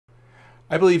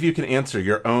I believe you can answer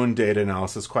your own data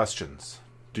analysis questions.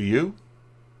 Do you?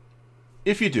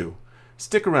 If you do,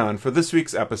 stick around for this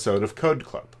week's episode of Code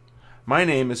Club. My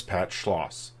name is Pat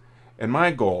Schloss, and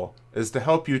my goal is to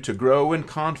help you to grow in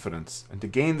confidence and to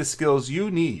gain the skills you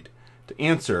need to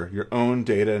answer your own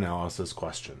data analysis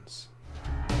questions.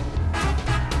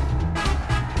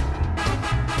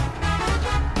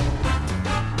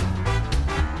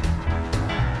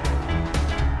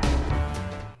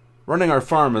 Running our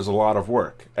farm is a lot of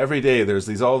work. Every day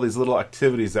there's all these little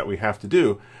activities that we have to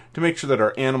do to make sure that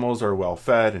our animals are well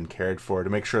fed and cared for, to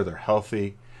make sure they're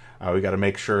healthy. We got to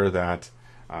make sure that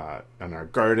in our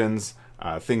gardens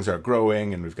things are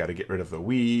growing, and we've got to get rid of the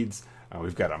weeds.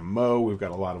 We've got to mow. We've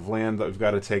got a lot of land that we've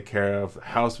got to take care of. The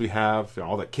house we have,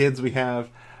 all the kids we have.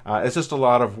 It's just a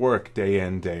lot of work day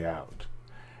in, day out.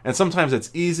 And sometimes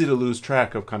it's easy to lose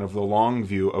track of kind of the long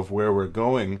view of where we're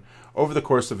going over the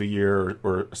course of a year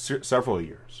or several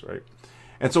years, right?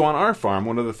 And so on our farm,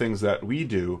 one of the things that we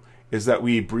do is that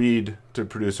we breed to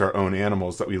produce our own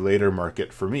animals that we later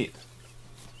market for meat.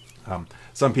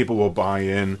 Some people will buy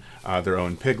in their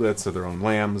own piglets or their own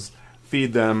lambs,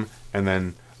 feed them, and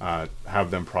then have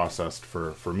them processed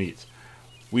for meat.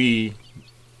 We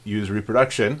use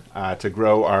reproduction to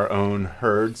grow our own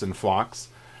herds and flocks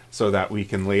so that we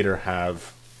can later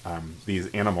have these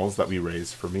animals that we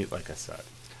raise for meat, like I said.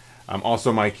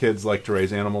 Also, my kids like to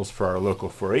raise animals for our local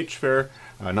 4-H fair.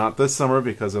 Not this summer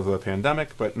because of the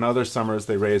pandemic, but in other summers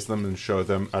they raise them and show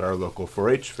them at our local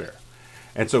 4-H fair.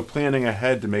 And so planning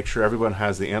ahead to make sure everyone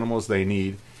has the animals they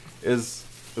need is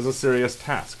a serious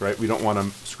task, right? We don't want to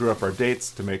screw up our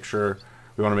dates we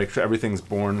want to make sure everything's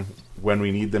born when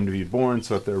we need them to be born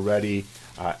so that they're ready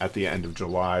at the end of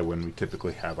July when we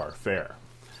typically have our fair.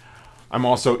 I'm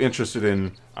also interested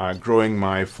in growing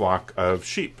my flock of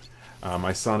sheep.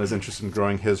 My son is interested in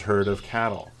growing his herd of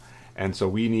cattle. And so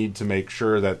we need to make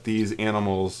sure that these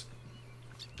animals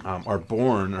are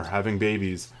born or having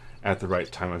babies at the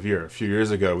right time of year. A few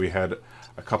years ago, we had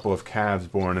a couple of calves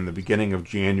born in the beginning of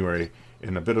January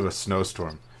in a bit of a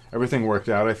snowstorm. Everything worked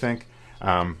out, I think,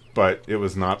 but it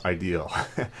was not ideal.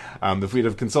 If we'd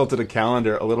have consulted a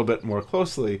calendar a little bit more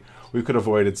closely, we could have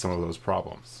avoided some of those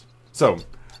problems. So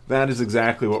that is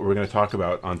exactly what we're going to talk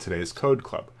about on today's Code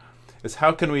Club. Is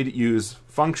how can we use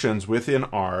functions within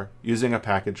R using a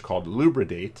package called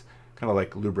lubridate, kind of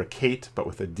like lubricate, but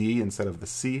with a D instead of the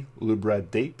C,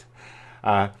 lubridate,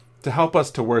 to help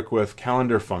us to work with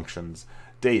calendar functions,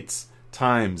 dates,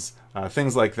 times,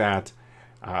 things like that,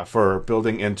 for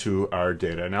building into our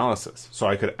data analysis. So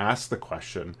I could ask the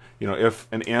question, if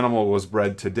an animal was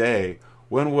bred today,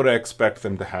 when would I expect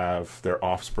them to have their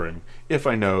offspring if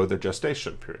I know their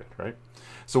gestation period, right?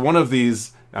 So one of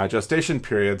these gestation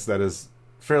periods that is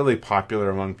fairly popular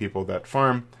among people that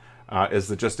farm is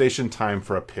the gestation time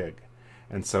for a pig.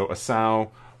 And so a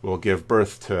sow will give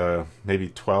birth to maybe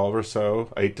 12 or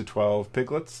so, 8 to 12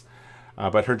 piglets.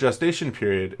 But her gestation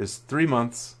period is 3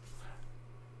 months,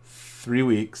 3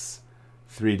 weeks,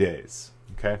 3 days,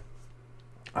 okay?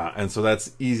 And so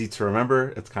that's easy to remember.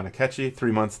 It's kind of catchy.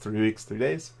 3 months, 3 weeks, 3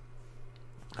 days.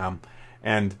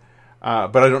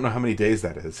 But I don't know how many days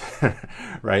that is,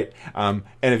 right? And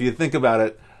if you think about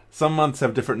it, some months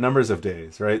have different numbers of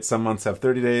days, right? Some months have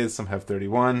 30 days, some have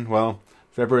 31. Well,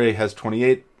 February has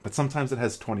 28, but sometimes it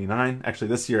has 29. Actually,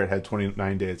 this year it had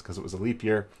 29 days because it was a leap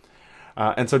year.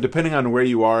 And so depending on where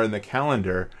you are in the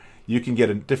calendar, you can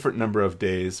get a different number of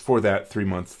days for that 3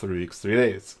 months, 3 weeks, 3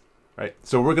 days, right?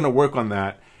 So we're going to work on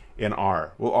that in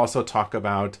R. We'll also talk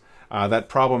about that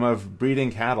problem of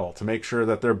breeding cattle to make sure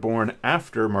that they're born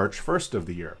after March 1st of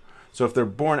the year. So if they're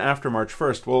born after March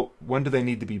 1st, well, when do they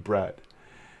need to be bred?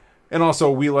 And also,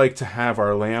 we like to have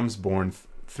our lambs born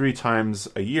 3 times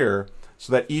a year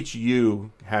so that each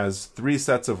ewe has 3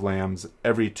 sets of lambs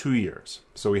every 2 years.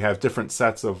 So we have different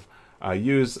sets of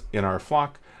ewes in our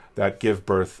flock that give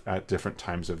birth at different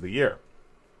times of the year.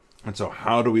 And so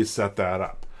how do we set that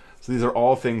up? So these are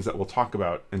all things that we'll talk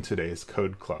about in today's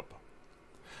Code Club.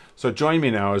 So join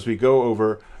me now as we go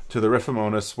over to the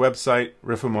Riffomonas website,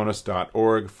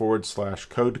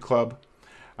 riffomonas.org/Code Club.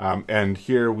 And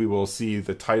here we will see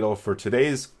the title for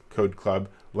today's Code Club,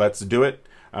 Let's Do It,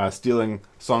 stealing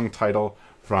song title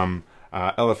from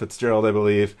Ella Fitzgerald, I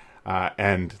believe,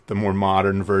 and the more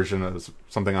modern version is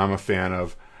something I'm a fan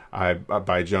of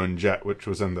by Joan Jett, which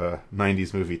was in the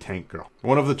 90s movie Tank Girl.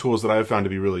 One of the tools that I've found to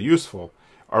be really useful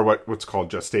are what's called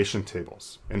gestation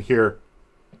tables. And here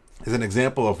is an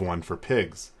example of one for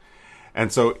pigs.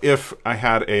 And so if I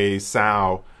had a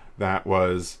sow that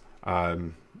was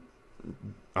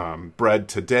bred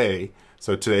today,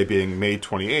 so today being May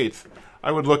 28th,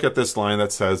 I would look at this line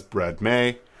that says bred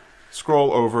May,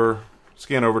 scroll over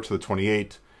scan over to the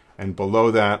 28, and below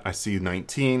that I see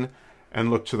 19, and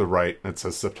look to the right and it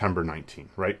says September 19,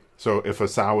 right? So if a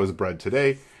sow was bred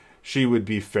today, she would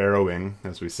be farrowing,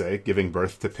 as we say, giving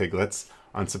birth to piglets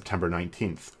on September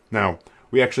 19th. Now,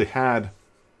 we actually had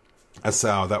a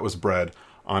sow that was bred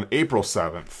on April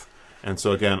 7th. And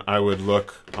so again, I would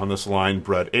look on this line,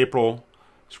 bred April,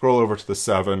 scroll over to the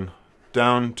 7,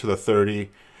 down to the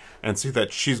 30, and see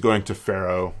that she's going to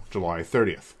farrow July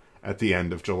 30th at the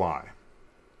end of July.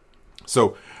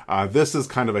 So this is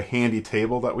kind of a handy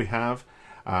table that we have.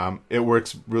 It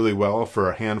works really well for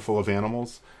a handful of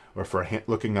animals or for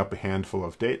looking up a handful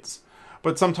of dates.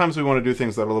 But sometimes we want to do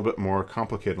things that are a little bit more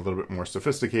complicated, a little bit more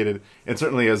sophisticated. And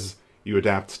certainly as you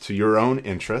adapt to your own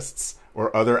interests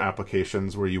or other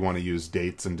applications where you want to use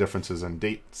dates and differences in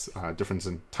dates, difference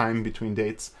in time between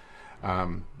dates,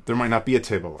 there might not be a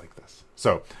table like this.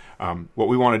 So what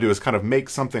we want to do is kind of make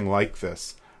something like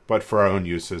this, but for our own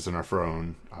uses and for our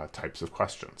own types of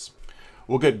questions.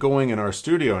 We'll get going in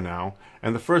RStudio now,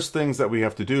 and the first things that we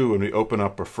have to do when we open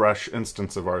up a fresh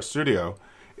instance of RStudio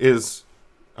is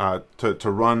to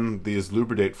run these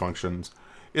lubridate functions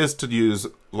is to use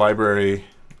library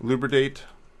lubridate,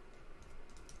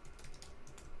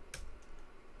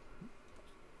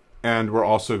 and we're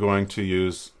also going to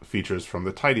use features from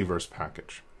the tidyverse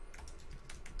package.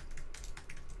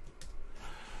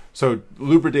 So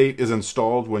lubridate is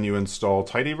installed when you install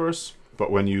tidyverse,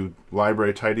 but when you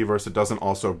library tidyverse, it doesn't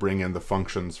also bring in the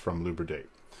functions from lubridate.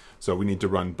 So we need to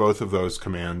run both of those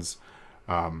commands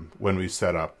when we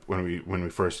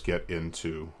first get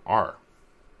into R.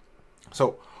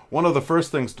 So one of the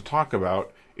first things to talk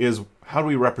about is how do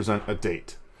we represent a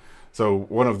date? So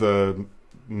one of the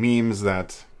memes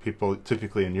that people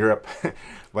typically in Europe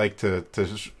like to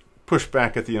push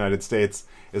back at the United States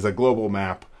is a global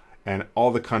map, and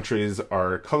all the countries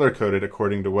are color-coded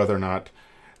according to whether or not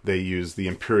they use the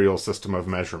imperial system of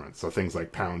measurement, so things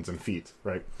like pounds and feet,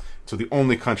 right? So the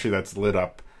only country that's lit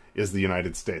up is the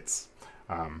United States.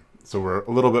 So we're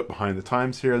a little bit behind the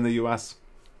times here in the US.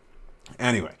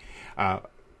 Anyway,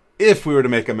 if we were to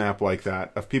make a map like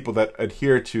that of people that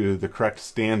adhere to the correct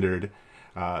standard,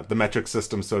 the metric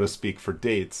system, so to speak, for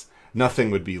dates,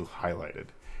 nothing would be highlighted.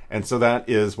 And so that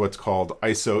is what's called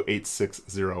ISO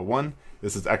 8601.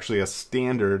 This is actually a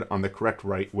standard on the correct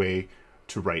way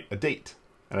to write a date.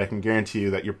 And I can guarantee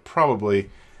you that you're probably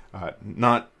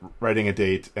not writing a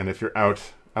date, and if you're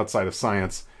outside of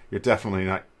science, you're definitely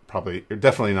not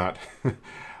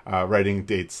writing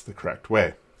dates the correct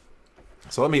way.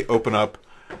 So let me open up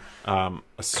a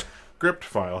script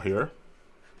file here.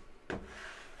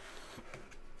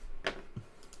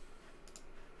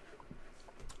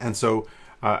 And so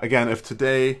again, if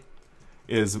today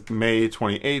is May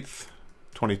 28th,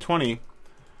 2020,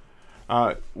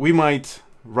 we might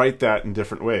write that in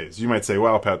different ways. You might say,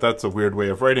 well, Pat, that's a weird way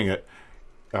of writing it.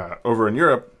 Over in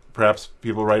Europe, perhaps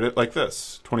people write it like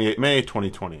this, 28 May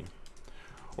 2020.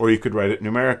 Or you could write it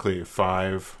numerically,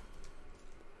 5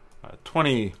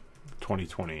 20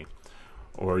 2020.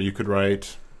 Or you could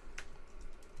write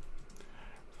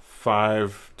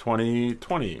 5 20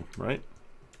 20, right?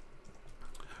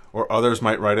 Or others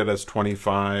might write it as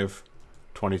 25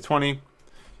 2020.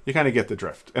 You kind of get the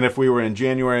drift. And if we were in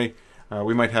January,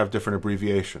 we might have different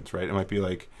abbreviations, right? It might be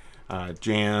like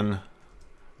Jan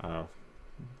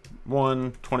 1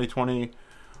 2020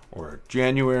 or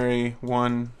January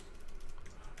 1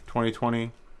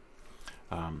 2020.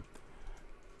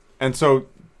 And so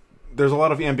there's a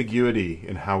lot of ambiguity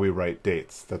in how we write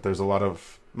dates, that there's a lot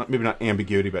of, maybe not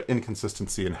ambiguity, but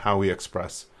inconsistency in how we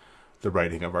express the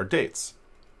writing of our dates.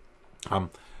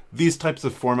 These types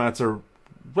of formats are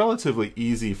relatively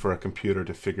easy for a computer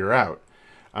to figure out.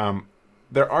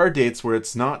 There are dates where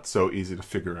it's not so easy to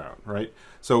figure out, right?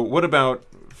 So what about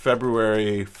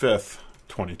February 5th,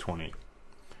 2020?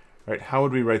 Right? How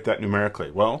would we write that numerically?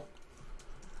 Well,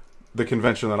 the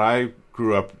convention that I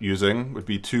grew up using would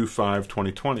be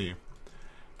 2/5/2020.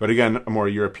 But again, a more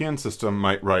European system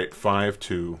might write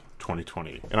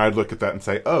 5/2/2020. And I'd look at that and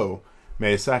say, oh,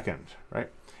 May 2nd, right?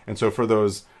 And so for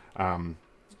those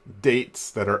dates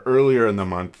that are earlier in the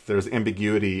month, there's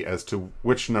ambiguity as to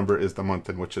which number is the month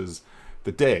and which is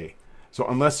the day. So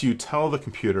unless you tell the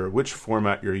computer which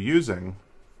format you're using,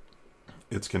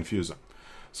 it's confusing.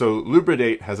 So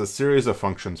lubridate has a series of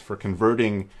functions for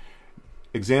converting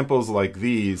examples like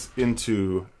these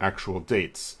into actual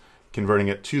dates, converting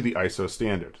it to the ISO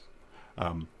standard.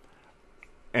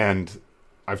 And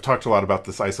I've talked a lot about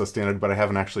this ISO standard, but I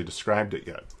haven't actually described it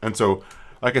yet. And so,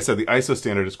 like I said, the ISO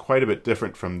standard is quite a bit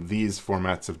different from these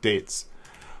formats of dates,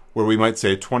 where we might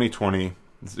say 2020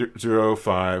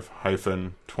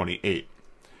 05-28.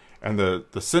 And the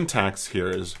syntax here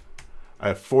is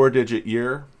a 4-digit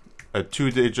year, a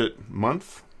 2-digit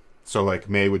month. So like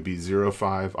May would be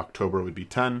 05, October would be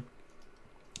 10,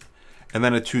 and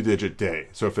then a 2-digit day.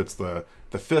 So if it's the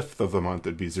 5th of the month,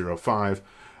 it'd be 05.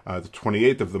 The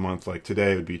 28th of the month, like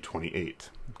today, would be 28.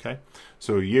 Okay,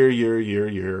 so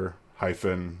year,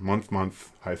 hyphen,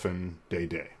 month, hyphen,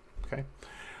 day. Okay,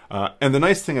 and the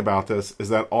nice thing about this is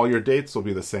that all your dates will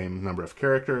be the same number of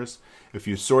characters. If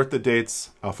you sort the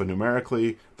dates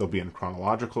alphanumerically, they'll be in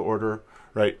chronological order,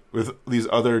 right? With these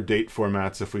other date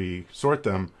formats, if we sort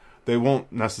them, they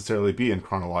won't necessarily be in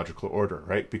chronological order,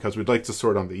 right? Because we'd like to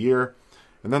sort on the year,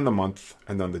 and then the month,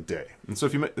 and then the day. And so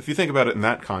if you think about it in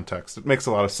that context, it makes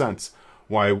a lot of sense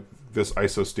why this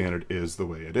ISO standard is the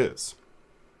way it is.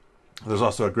 There's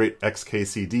also a great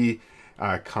XKCD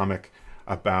comic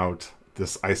about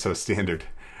this ISO standard.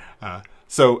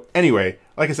 So anyway,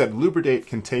 like I said, lubridate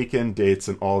can take in dates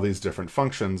in all these different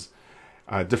functions,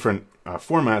 different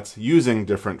formats using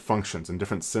different functions and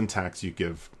different syntax you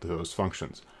give to those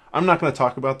functions. I'm not going to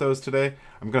talk about those today.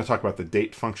 I'm going to talk about the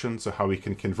date function, so how we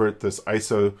can convert this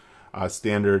ISO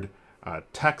standard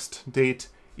text date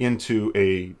into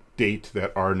a date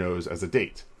that R knows as a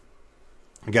date.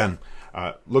 Again,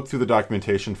 look through the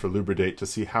documentation for lubridate to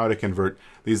see how to convert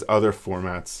these other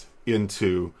formats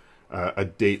into a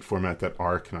date format that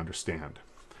R can understand.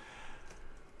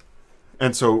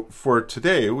 And so for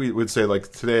today, we would say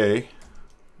like today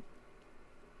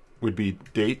would be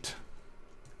date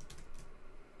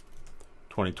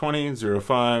 2020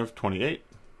 05 28.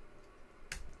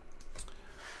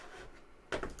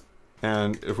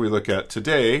 And if we look at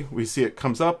today, we see it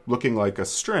comes up looking like a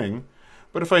string.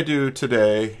 But if I do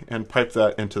today and pipe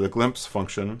that into the glimpse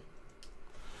function,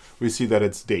 we see that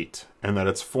it's date and that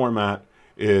its format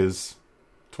is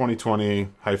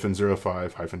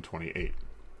 2020-05-28. Okay.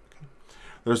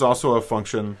 There's also a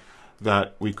function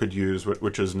that we could use,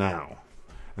 which is now.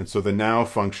 And so the now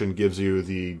function gives you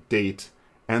the date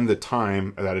and the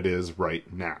time that it is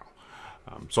right now.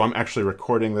 So I'm actually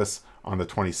recording this on the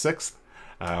 26th.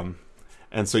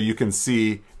 And so you can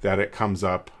see that it comes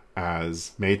up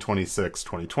as May 26,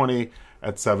 2020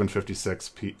 at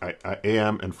 7:56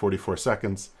 a.m. and 44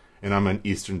 seconds, and I'm in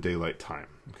Eastern Daylight Time.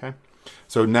 Okay,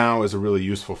 so now is a really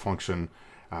useful function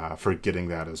for getting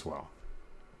that as well.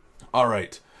 All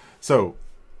right, so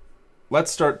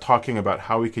let's start talking about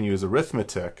how we can use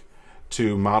arithmetic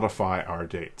to modify our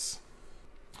dates.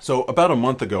 So about a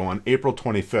month ago, on April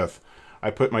 25th,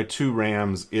 I put my 2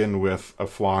 rams in with a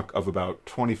flock of about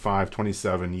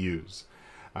 27 ewes.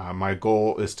 My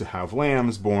goal is to have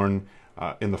lambs born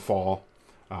in the fall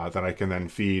that I can then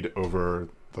feed over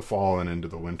the fall and into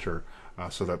the winter,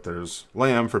 so that there's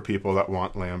lamb for people that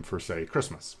want lamb for, say,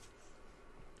 Christmas.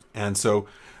 And so,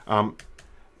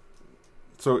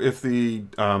 if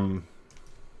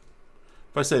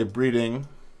I say breeding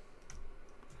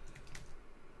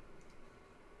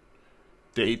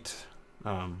date,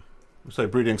 we'll say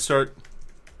breeding start,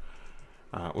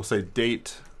 we'll say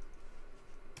date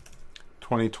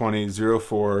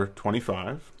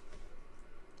 2020-04-25,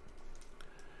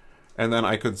 and then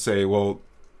I could say, well,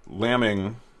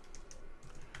 lambing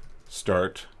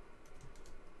start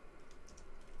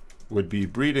would be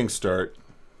breeding start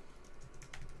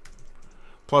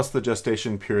plus the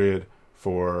gestation period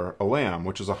for a lamb,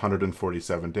 which is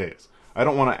 147 days. I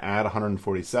don't want to add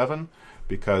 147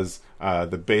 because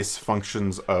the base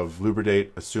functions of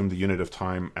lubridate assume the unit of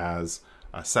time as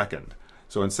a second.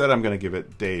 So instead I'm going to give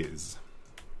it days.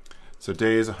 So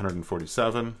days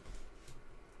 147.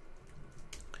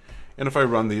 And if I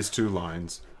run these 2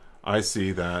 lines, I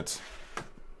see that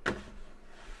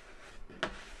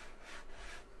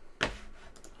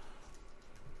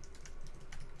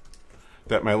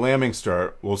my lambing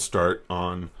start will start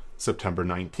on September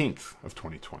 19th of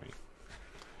 2020.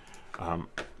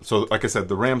 So like I said,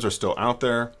 the rams are still out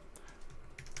there.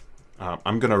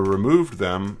 I'm going to remove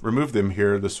them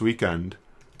here this weekend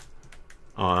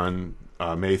on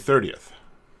May 30th.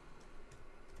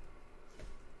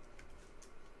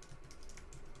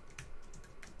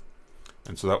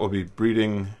 And so that will be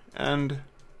breeding end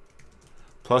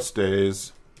plus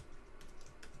days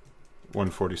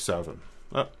 147.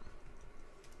 Oh.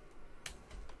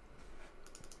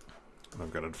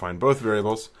 I've got to define both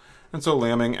variables. And so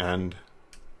lambing end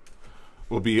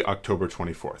will be October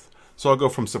 24th. So I'll go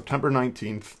from September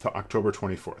 19th to October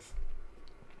 24th.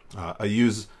 I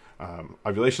use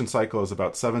ovulation cycle is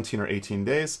about 17 or 18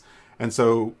 days. And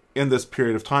so in this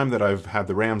period of time that I've had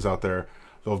the rams out there,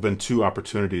 there'll have been 2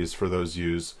 opportunities for those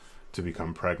ewes to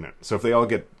become pregnant. So if they all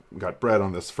got bred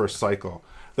on this first cycle,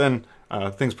 then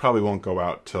things probably won't go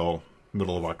out till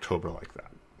middle of October like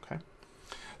that. Okay.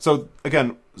 So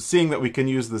again, seeing that we can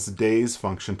use this days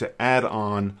function to add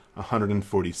on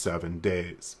 147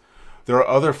 days. There are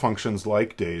other functions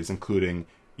like days, including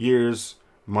years,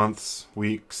 months,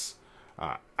 weeks,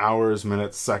 hours,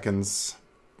 minutes, seconds,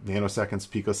 nanoseconds,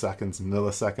 picoseconds,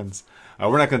 milliseconds.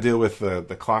 We're not going to deal with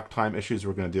the clock time issues.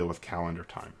 We're going to deal with calendar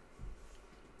time.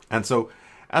 And so,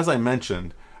 as I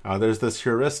mentioned, there's this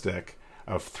heuristic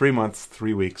of 3 months,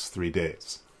 3 weeks, 3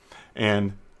 days.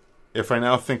 And if I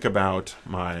now think about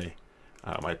my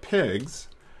pigs,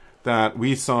 that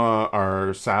we saw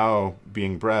our sow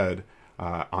being bred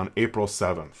on April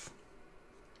 7th.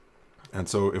 And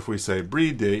so if we say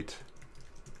breed date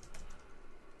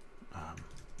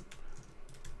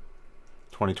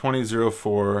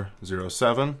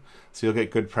 2020-04-07, so you'll get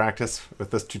good practice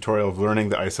with this tutorial of learning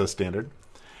the ISO standard.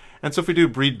 And so if we do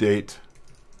breed date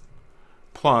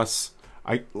plus,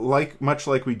 much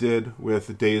like we did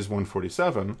with days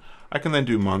 147, I can then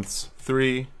do months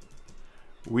 3,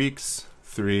 weeks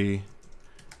 3,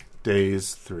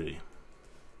 days 3.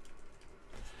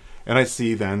 And I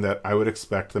see then that I would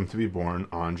expect them to be born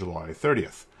on July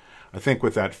 30th. I think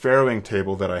with that farrowing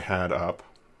table that I had up,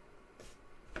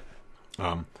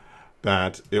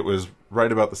 that it was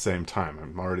right about the same time.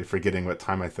 I'm already forgetting what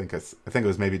time I think it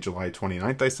was maybe July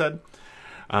 29th, I said.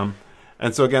 And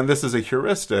so again, this is a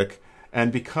heuristic,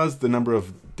 and because the number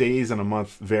of days in a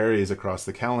month varies across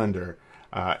the calendar,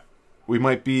 we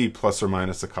might be plus or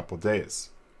minus a couple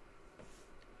days.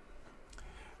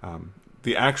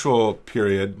 The actual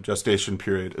period, gestation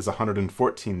period, is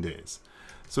 114 days.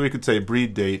 So we could say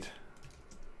breed date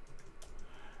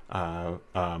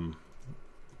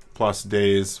plus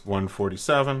days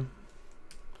 147,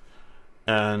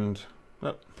 and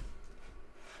that's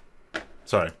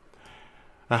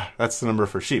the number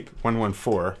for sheep.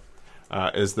 114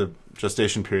 is the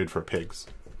gestation period for pigs,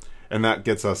 and that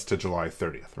gets us to July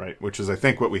 30th, right? Which is, I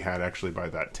think, what we had actually by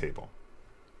that table.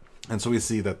 And so we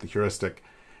see that the heuristic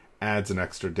adds an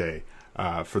extra day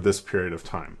for this period of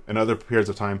time. In other periods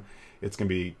of time, it's going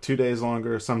to be 2 days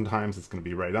longer. Sometimes it's going to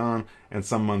be right on, and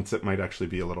some months it might actually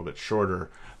be a little bit shorter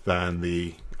than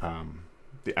the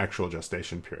actual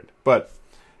gestation period. But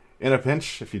in a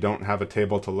pinch, if you don't have a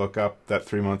table to look up that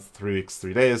 3 months, 3 weeks,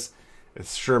 3 days,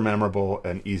 it's sure memorable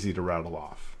and easy to rattle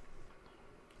off.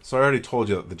 So I already told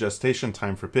you that the gestation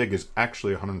time for pig is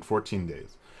actually 114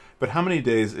 days. But how many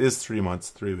days is 3 months,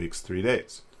 3 weeks, 3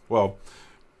 days? Well,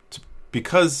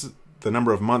 because the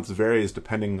number of months varies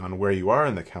depending on where you are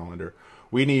in the calendar,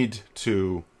 we need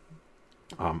to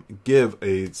give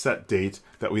a set date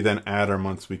that we then add our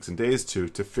months, weeks, and days to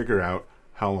figure out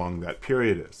how long that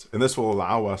period is. And this will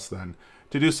allow us then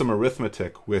to do some more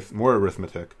arithmetic with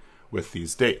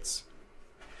these dates.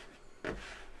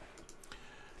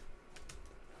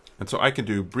 And so I can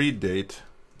do breed date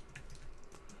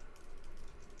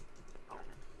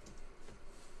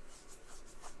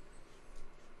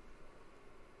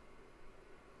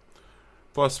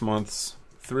plus months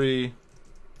 3,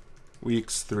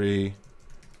 weeks 3,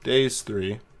 days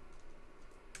 3.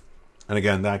 And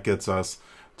again, that gets us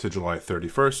to July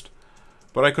 31st.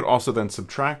 But I could also then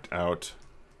subtract out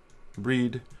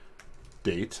breed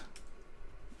date,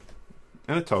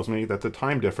 and it tells me that the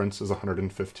time difference is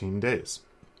 115 days.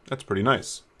 That's pretty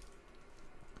nice.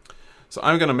 So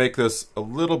I'm going to make this a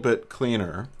little bit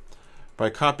cleaner by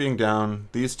copying down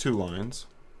these 2 lines.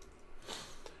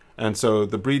 And so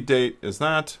the breed date is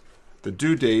that. The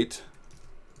due date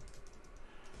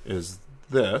is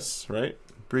this, right?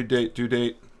 Breed date, due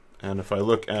date. And if I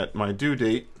look at my due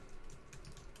date,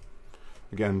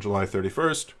 again, July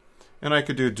 31st, and I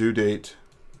could do due date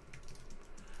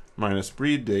minus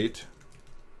breed date,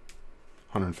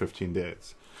 115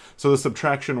 days. So the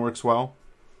subtraction works well.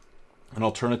 An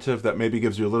alternative that maybe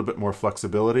gives you a little bit more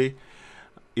flexibility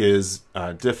is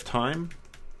diff time.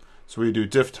 So we do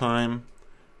diff time,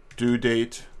 due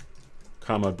date,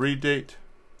 comma, breed date.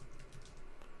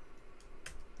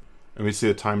 And we see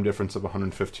a time difference of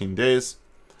 115 days.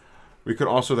 We could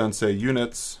also then say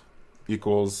units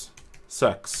equals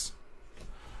secs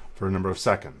for a number of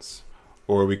seconds.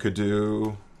 Or we could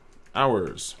do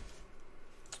hours.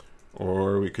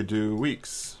 Or we could do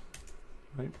weeks.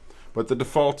 Right? But the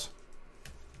default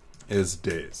is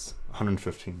days,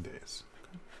 115 days.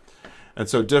 And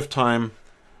so diff time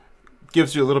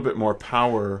gives you a little bit more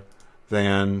power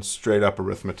than straight up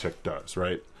arithmetic does,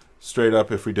 right? Straight up,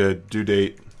 if we did due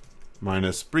date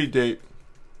minus breed date,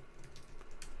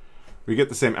 we get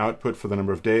the same output for the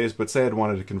number of days, but say I'd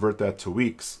wanted to convert that to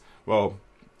weeks, well,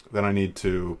 then I need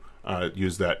to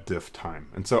use that diff time.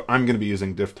 And so I'm going to be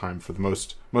using diff time for the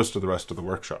most of the rest of the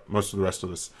workshop, most of the rest of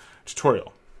this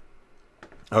tutorial.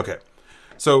 Okay,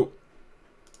 so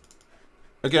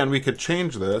again, we could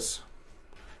change this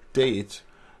date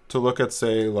to look at,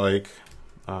 say, like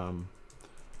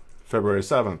February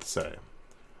 7th, say.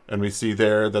 And we see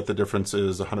there that the difference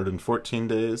is 114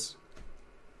 days.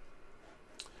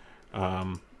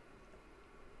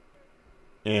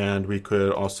 And we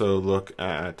could also look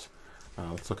at,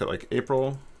 let's look at like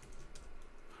April,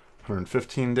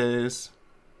 115 days.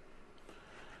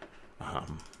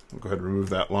 We'll go ahead and remove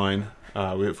that line.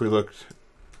 If we looked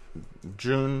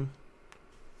June,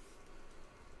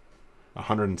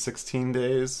 116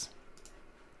 days.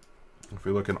 If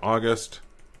we look in August,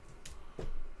 we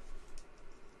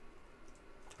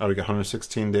got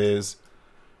 116 days.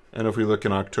 And if we look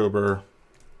in October,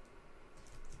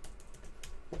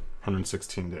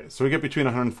 116 days. So we get between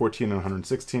 114 and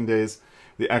 116 days.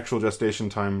 The actual gestation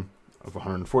time of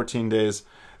 114 days.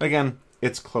 Again,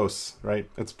 it's close, right?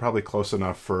 It's probably close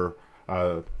enough for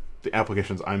the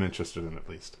applications I'm interested in, at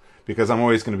least, because I'm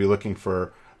always going to be looking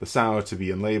for the sow to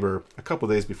be in labor a couple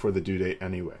days before the due date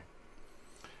anyway.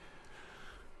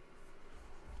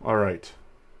 All right.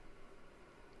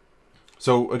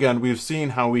 So again, we've seen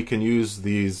how we can use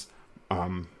these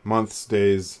months,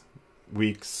 days,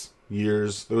 weeks,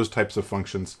 years, those types of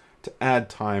functions to add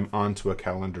time onto a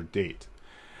calendar date.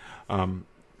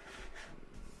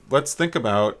 Let's think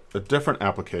about a different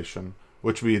application,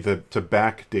 which would be to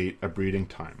backdate a breeding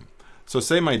time. So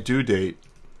say my due date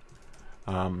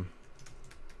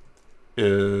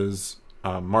is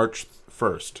March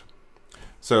 1st.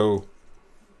 So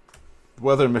the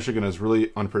weather in Michigan is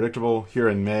really unpredictable. Here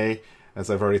in May, as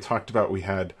I've already talked about, we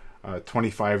had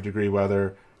 25-degree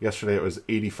weather. Yesterday it was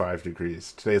 85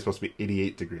 degrees. Today it's supposed to be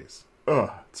 88 degrees.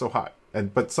 Ugh, it's so hot.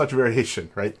 But such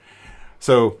variation, right?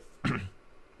 So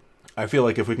I feel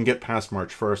like if we can get past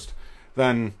March 1st,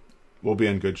 then we'll be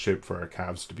in good shape for our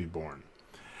calves to be born.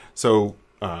 So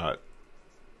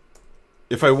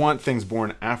if I want things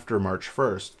born after March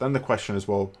 1st, then the question is,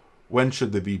 well, when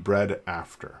should they be bred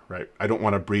after, right? I don't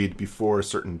want to breed before a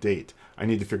certain date. I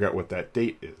need to figure out what that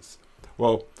date is.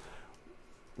 Well,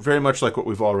 very much like what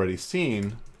we've already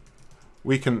seen,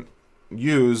 we can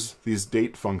use these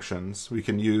date functions. We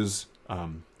can use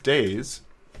days,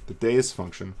 the days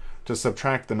function, to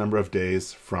subtract the number of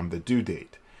days from the due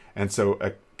date. And so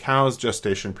a cow's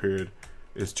gestation period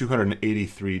is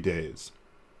 283 days.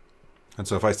 And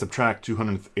so if I subtract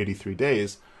 283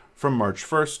 days from March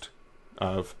 1st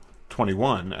of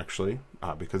 21, actually,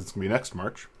 because it's going to be next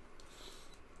March,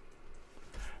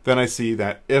 then I see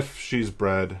that if she's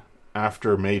bred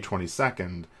after May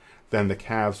 22nd, then the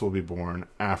calves will be born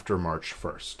after March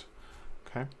 1st.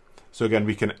 Okay? So again,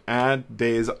 we can add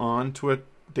days on to a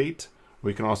date.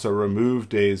 We can also remove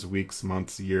days, weeks,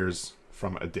 months, years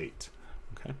from a date.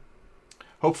 Okay?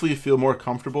 Hopefully you feel more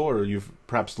comfortable, or you've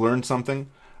perhaps learned something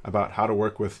about how to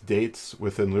work with dates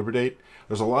within lubridate.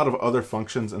 There's a lot of other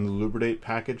functions in the lubridate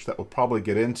package that we'll probably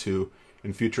get into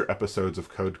in future episodes of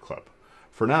Code Club.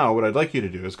 For now, what I'd like you to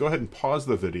do is go ahead and pause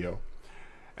the video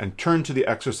and turn to the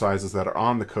exercises that are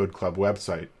on the Code Club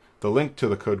website. The link to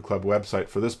the Code Club website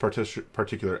for this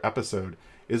particular episode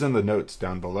is in the notes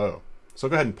down below. So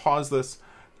go ahead and pause this,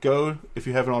 go, if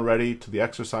you haven't already, to the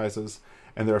exercises,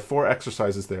 and there are 4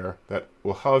 exercises there that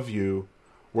will have you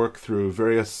work through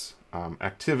various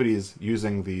activities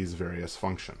using these various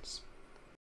functions.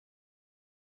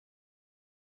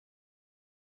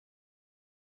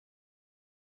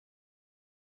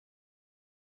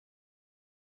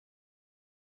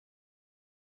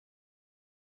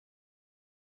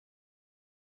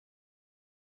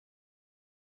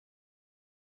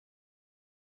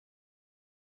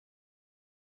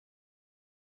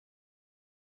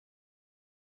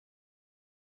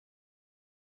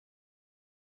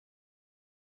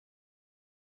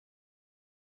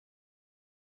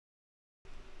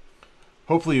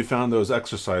 Hopefully you found those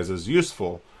exercises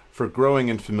useful for growing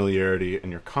in familiarity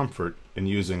and your comfort in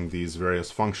using these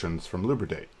various functions from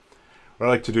lubridate. What I'd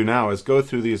like to do now is go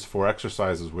through these 4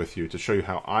 exercises with you to show you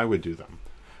how I would do them.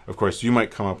 Of course, you might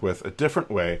come up with a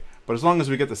different way, but as long as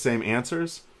we get the same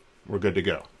answers, we're good to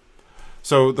go.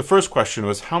 So the first question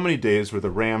was, how many days were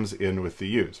the rams in with the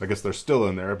ewes? I guess they're still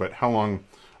in there, but how long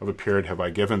of a period have I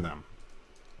given them?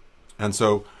 And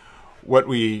so what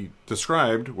we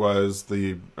described was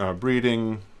the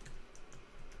breeding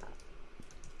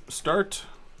start.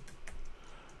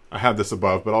 I have this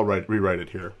above, but I'll rewrite it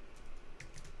here.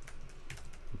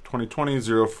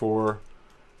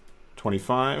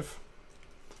 2020-04-25.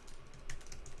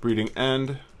 Breeding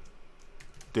end,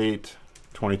 date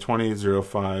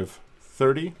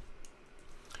 2020-05-30.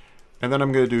 And then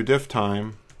I'm going to do diff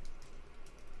time,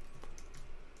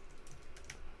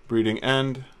 breeding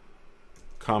end,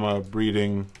 comma,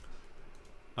 breeding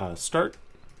start.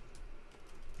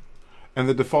 And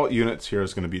the default units here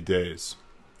is going to be days.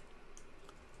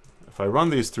 If I run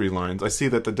these 3 lines, I see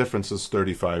that the difference is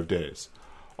 35 days.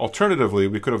 Alternatively,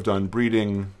 we could have done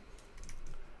breeding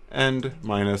end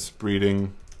minus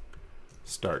breeding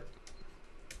start.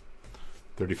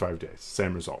 35 days,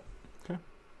 same result. Okay.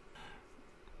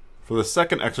 For the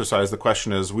second exercise, the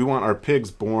question is, we want our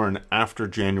pigs born after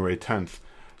January 10th,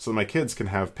 so that my kids can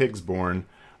have pigs born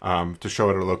to show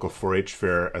at a local 4-H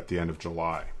fair at the end of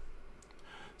July.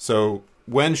 So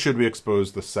when should we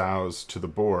expose the sows to the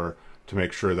boar to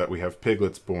make sure that we have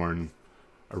piglets born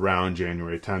around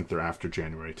January 10th or after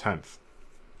January 10th?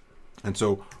 And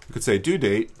so we could say due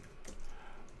date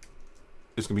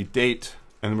is going to be date,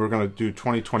 and we're going to do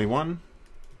 2021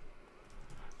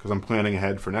 because I'm planning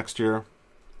ahead for next year.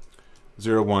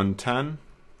 0110,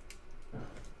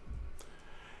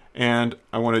 and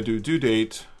I want to do due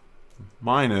date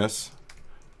minus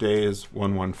days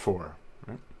 114,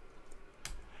 right?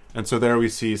 And so there we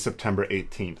see September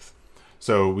 18th.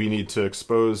 So we need to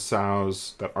expose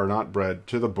sows that are not bred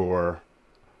to the boar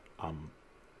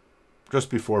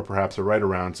just before, perhaps, or right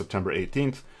around September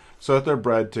 18th, so that they're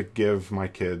bred to give my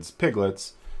kids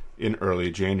piglets in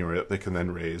early January that they can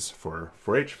then raise for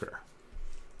 4-H fair.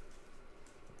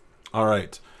 All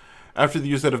right. After the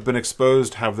ewes that have been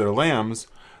exposed have their lambs,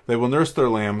 they will nurse their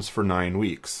lambs for 9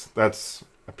 weeks. That's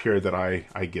a period that I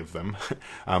give them.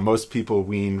 Most people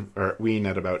wean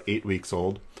at about 8 weeks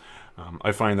old.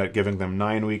 I find that giving them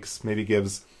 9 weeks maybe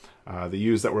gives the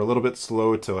ewes that were a little bit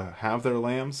slow to have their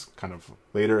lambs, kind of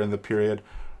later in the period,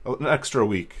 an extra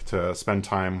week to spend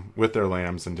time with their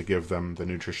lambs and to give them the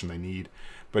nutrition they need.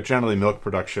 But generally, milk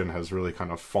production has really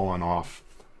kind of fallen off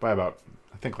by about,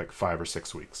 I think, like 5 or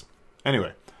 6 weeks.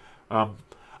 Anyway,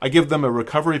 I give them a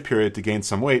recovery period to gain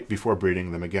some weight before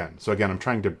breeding them again. So again, I'm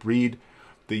trying to breed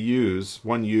the ewes.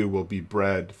 One ewe will be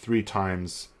bred 3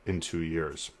 times in 2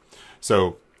 years.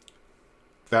 So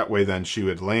that way then she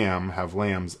would have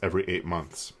lambs every 8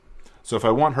 months. So if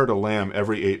I want her to lamb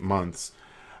every 8 months,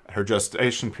 her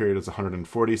gestation period is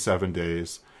 147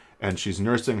 days, and she's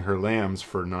nursing her lambs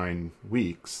for 9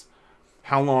 weeks.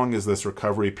 How long is this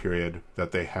recovery period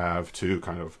that they have to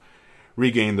kind of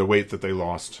regain the weight that they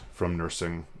lost from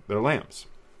nursing their lambs?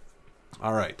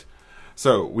 All right.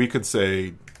 So we could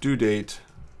say due date,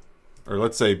 or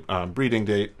let's say breeding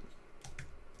date.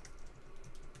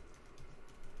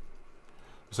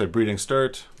 Say breeding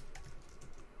start,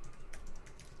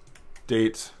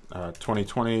 date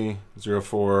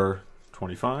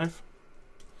 2020-04-25.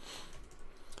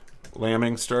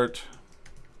 Lambing start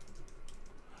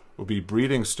will be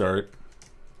breeding start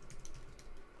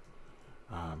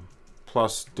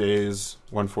plus days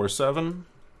 147.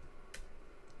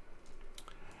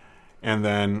 And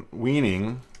then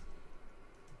weaning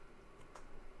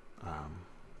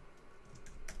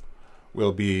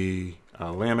will be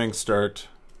lambing start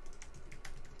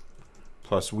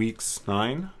plus weeks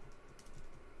 9.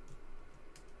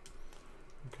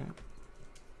 Okay.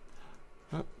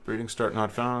 Oh, breeding start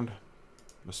not found.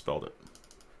 Misspelled it.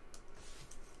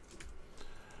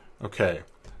 Okay.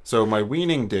 So my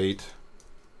weaning date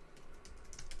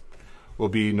will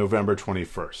be November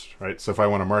 21st, right? So if I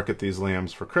want to market these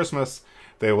lambs for Christmas,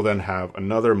 they will then have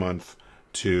another month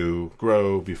to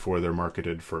grow before they're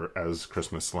marketed as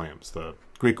Christmas lambs. The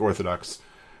Greek Orthodox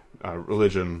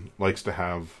religion likes to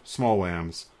have small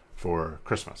lambs for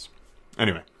Christmas.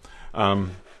 Anyway,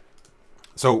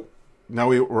 so now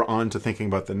we're on to thinking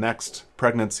about the next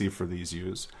pregnancy for these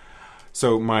ewes.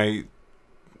 So my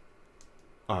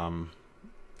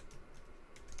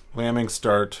lambing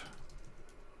start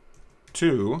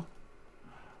 2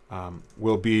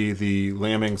 will be the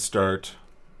lambing start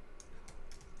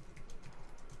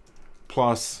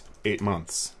plus 8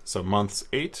 months. So months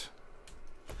 8.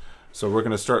 So we're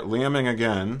going to start lambing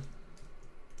again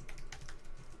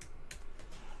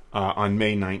on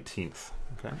May 19th.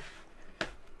 Okay.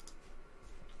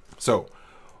 So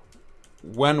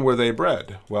when were they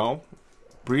bred? Well,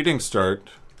 breeding start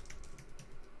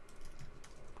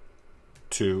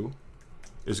 2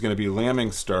 is going to be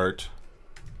lambing start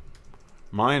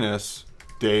minus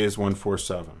days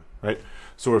 147, right?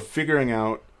 So we're figuring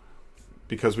out,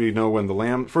 because we know when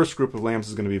the first group of lambs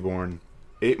is going to be born,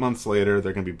 8 months later,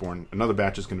 they're going to be born. Another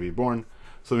batch is going to be born.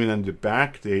 So we then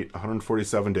backdate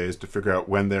 147 days to figure out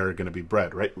when they're going to be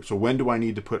bred, right? So when do I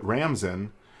need to put rams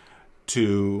in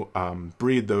to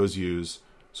breed those ewes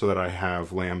so that I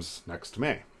have lambs next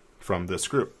May from this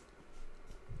group?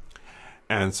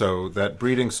 And so that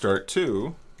breeding start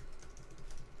 2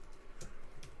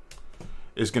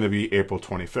 is going to be April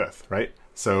 25th, right?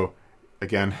 So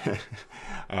again,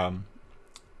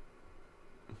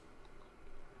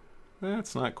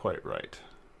 that's not quite right.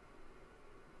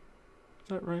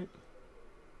 that right?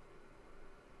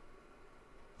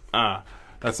 Ah,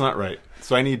 that's not right.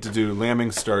 So I need to do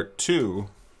lambing start 2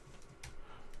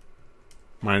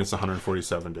 minus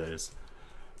 147 days.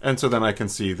 And so then I can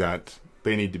see that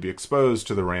they need to be exposed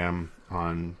to the ram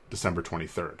on December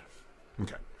 23rd.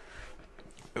 Okay.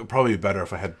 It would probably be better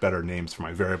if I had better names for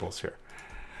my variables here.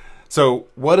 So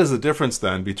what is the difference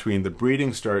then between the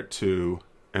breeding start 2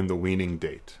 and the weaning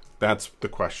date? That's the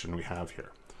question we have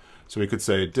here. So we could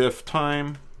say diff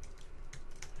time,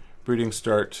 breeding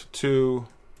start 2,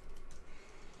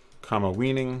 comma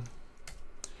weaning,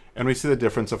 and we see the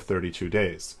difference of 32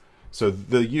 days. So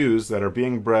the ewes that are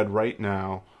being bred right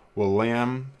now will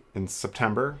lamb in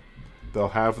September. They'll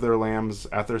have their lambs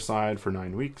at their side for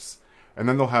 9 weeks, and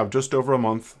then they'll have just over a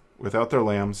month without their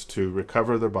lambs to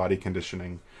recover their body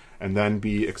conditioning, and then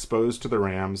be exposed to the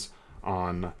rams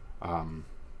on,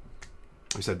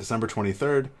 we said December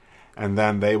 23rd, and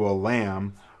then they will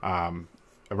lamb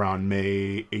around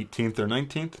May 18th or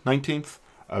 19th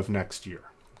of next year.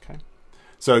 Okay,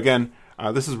 so again,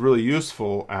 this is really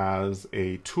useful as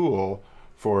a tool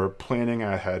for planning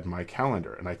ahead my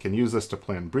calendar, and I can use this to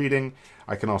plan breeding.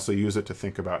 I can also use it to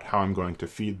think about how I'm going to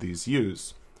feed these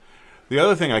ewes. The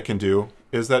other thing I can do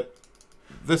is that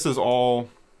this is all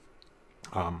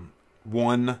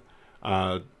one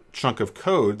chunk of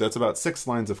code. That's about 6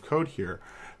 lines of code here,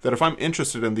 that if I'm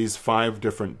interested in these 5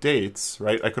 different dates,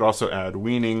 right, I could also add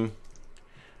weaning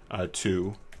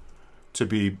 2 to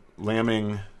be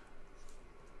lambing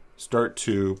start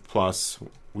 2 plus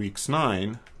weeks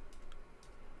 9,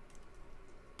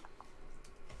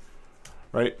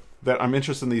 right, that I'm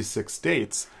interested in these 6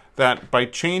 dates, that by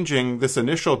changing this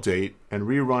initial date and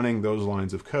rerunning those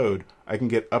lines of code, I can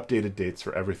get updated dates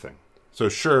for everything. So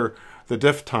sure, the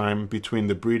diff time between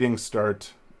the breeding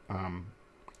start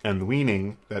and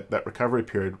weaning, that recovery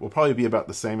period, will probably be about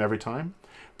the same every time,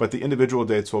 but the individual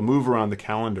dates will move around the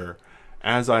calendar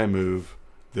as I move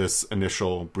this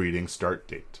initial breeding start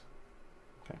date.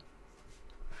 Okay.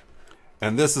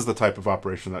 And this is the type of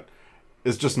operation that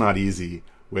is just not easy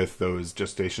with those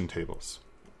gestation tables.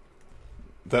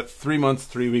 That 3 months,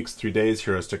 3 weeks, 3 days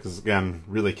heuristic is, again,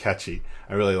 really catchy.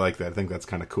 I really like that. I think that's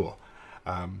kind of cool.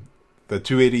 The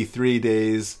 283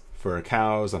 days for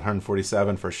cows and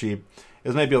 147 for sheep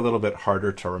is maybe a little bit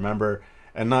harder to remember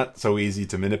and not so easy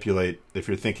to manipulate if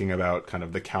you're thinking about kind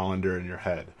of the calendar in your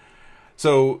head.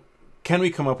 So can we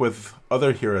come up with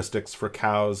other heuristics for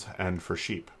cows and for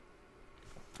sheep?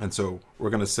 And so we're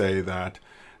going to say that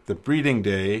the breeding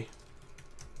day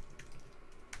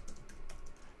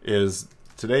is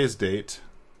today's date,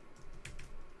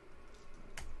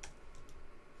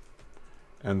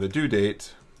 and the due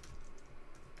date,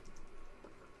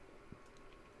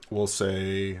 we'll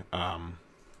say,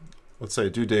 let's say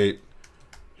due date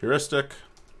heuristic.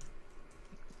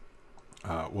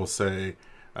 We'll say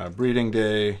breeding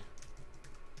day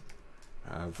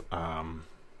of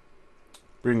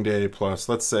breeding day plus,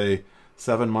 let's say,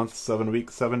 7 months, 7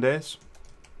 weeks, 7 days.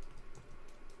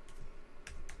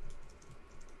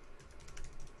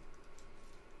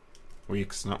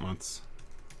 Weeks, not months.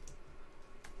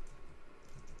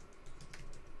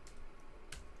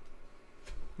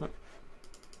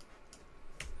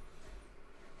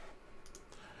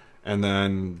 And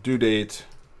then due date,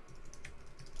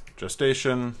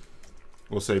 gestation,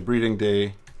 we'll say breeding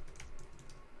day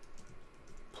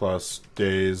plus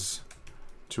days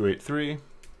 283.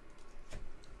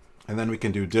 And then we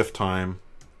can do diff time,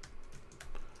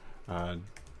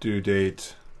 due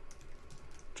date,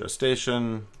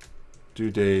 gestation,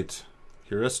 due date,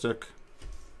 heuristic.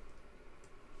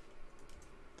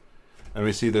 And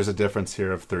we see there's a difference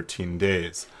here of 13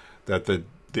 days, that the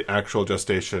actual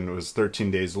gestation was 13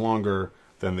 days longer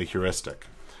than the heuristic.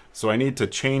 So I need to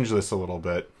change this a little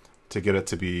bit to get it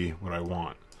to be what I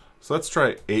want. So let's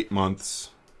try 8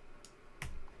 months,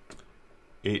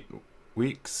 8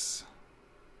 weeks.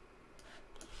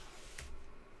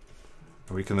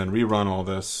 And we can then rerun all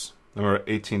this. Then we're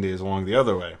 18 days along the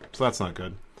other way, so that's not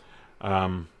good.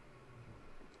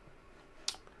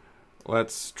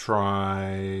 Let's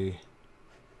try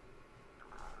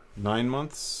 9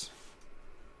 months.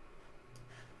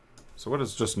 So what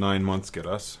does just 9 months get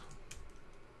us?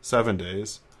 7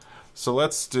 days. So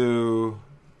let's do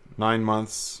 9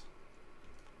 months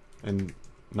and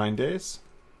 9 days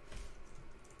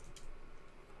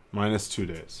minus 2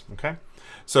 days. Okay.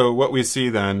 So what we see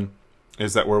then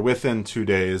is that we're within 2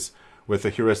 days with a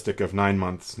heuristic of 9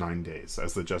 months, 9 days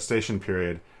as the gestation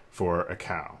period for a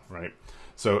cow, right?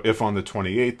 So if on the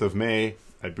 28th of May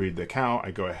I breed the cow, I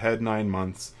go ahead 9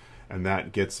 months, and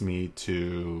that gets me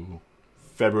to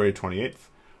February 28th.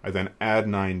 I then add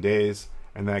 9 days,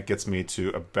 and that gets me to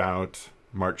about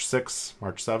March 6th,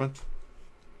 March 7th.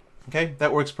 Okay,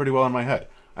 that works pretty well in my head.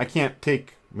 I can't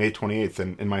take May 28th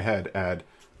and in my head add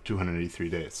 283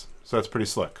 days. So that's pretty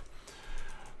slick.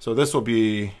 So this will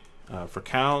be for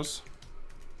cows.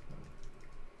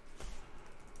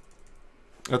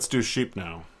 Let's do sheep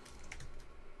now.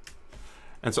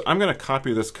 And so I'm going to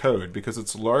copy this code because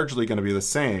it's largely going to be the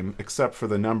same except for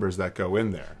the numbers that go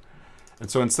in there. And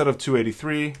so instead of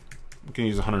 283, we can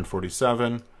use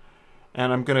 147.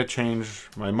 And I'm going to change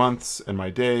my months and my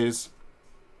days.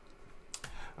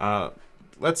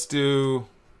 Let's do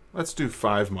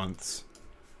 5 months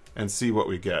and see what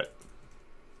we get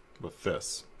with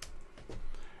this.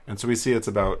 And so we see it's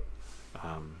about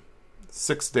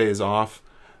 6 days off,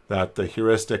 that the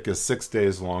heuristic is 6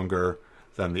 days longer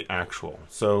than the actual.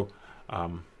 So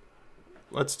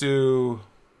let's do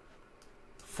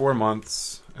 4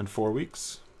 months and 4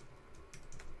 weeks.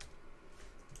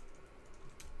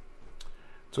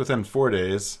 It's within 4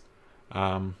 days.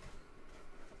 And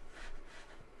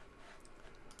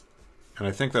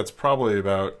I think that's probably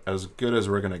about as good as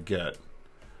we're going to get.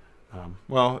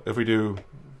 Well, if we do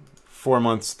 4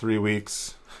 months, 3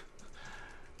 weeks,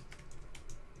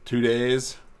 2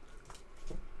 days,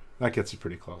 that gets you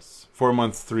pretty close. 4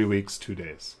 months, 3 weeks, 2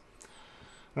 days.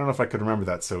 I don't know if I could remember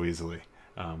that so easily.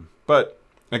 But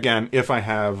again, if I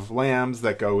have lambs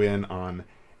that go in on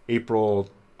April,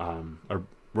 or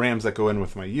rams that go in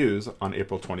with my ewes on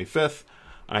April 25th,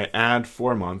 I add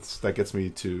 4 months. That gets me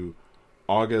to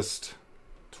August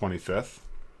 25th.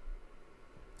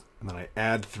 And then I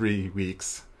add 3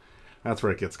 weeks. That's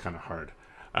where it gets kind of hard.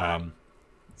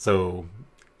 So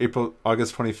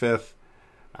August 25th,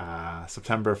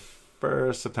 September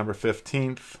 1st, September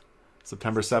 15th,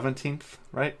 September 17th,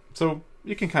 right? So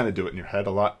you can kind of do it in your head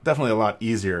definitely a lot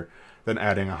easier than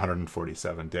adding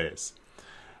 147 days.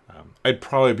 I'd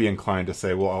probably be inclined to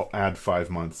say, well, I'll add 5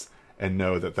 months and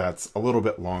know that that's a little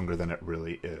bit longer than it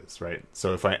really is, right?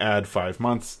 So if I add 5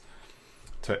 months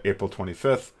to April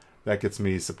 25th, that gets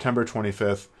me September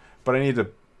 25th, but I need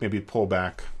to maybe pull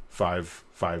back five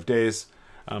days.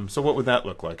 So what would that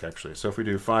look like, actually? So if we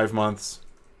do 5 months,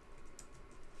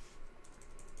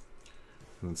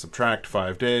 and then subtract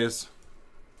 5 days,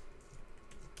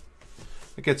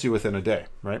 it gets you within a day,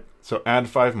 right? So add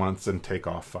 5 months and take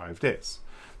off 5 days.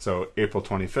 So April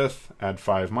 25th, add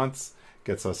 5 months,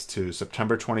 gets us to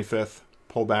September 25th,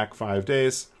 pull back 5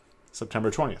 days,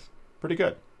 September 20th. Pretty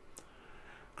good.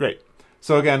 Great.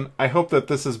 So again, I hope that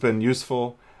this has been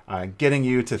useful, getting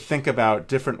you to think about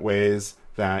different ways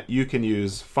that you can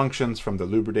use functions from the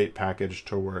lubridate package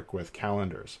to work with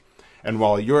calendars. And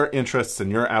while your interests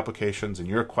and your applications and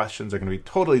your questions are going to be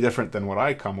totally different than what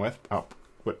I come up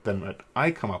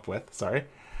with, sorry.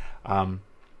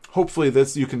 Hopefully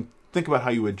you can think about how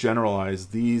you would generalize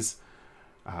these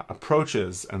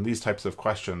approaches and these types of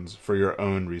questions for your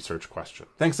own research question.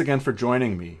 Thanks again for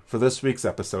joining me for this week's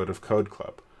episode of Code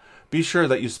Club. Be sure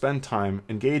that you spend time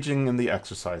engaging in the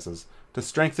exercises to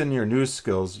strengthen your news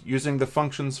skills using the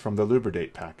functions from the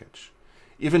lubridate package.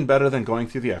 Even better than going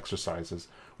through the exercises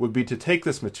would be to take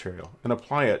this material and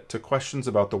apply it to questions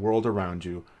about the world around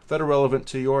you that are relevant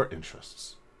to your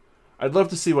interests. I'd love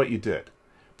to see what you did.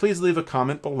 Please leave a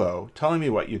comment below telling me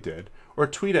what you did, or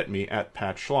tweet at me at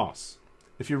 @Schloss.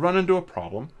 If you run into a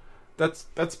problem,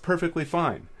 that's perfectly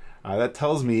fine. That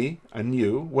tells me and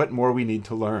you what more we need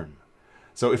to learn.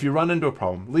 So if you run into a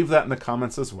problem, leave that in the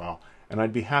comments as well, and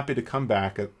I'd be happy to come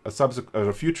back at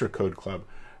a future Code Club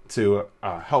to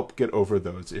help get over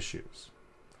those issues.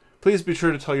 Please be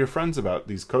sure to tell your friends about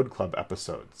these Code Club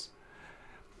episodes.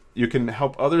 You can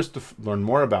help others to learn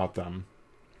more about them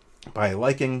by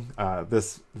liking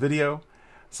this video,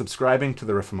 subscribing to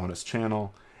the Riffomonas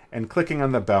channel, and clicking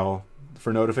on the bell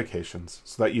for notifications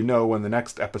so that you know when the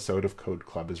next episode of Code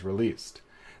Club is released.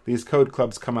 These Code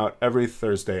Clubs come out every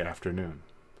Thursday afternoon.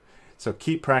 So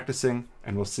keep practicing,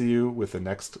 and we'll see you with the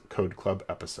next Code Club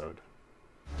episode.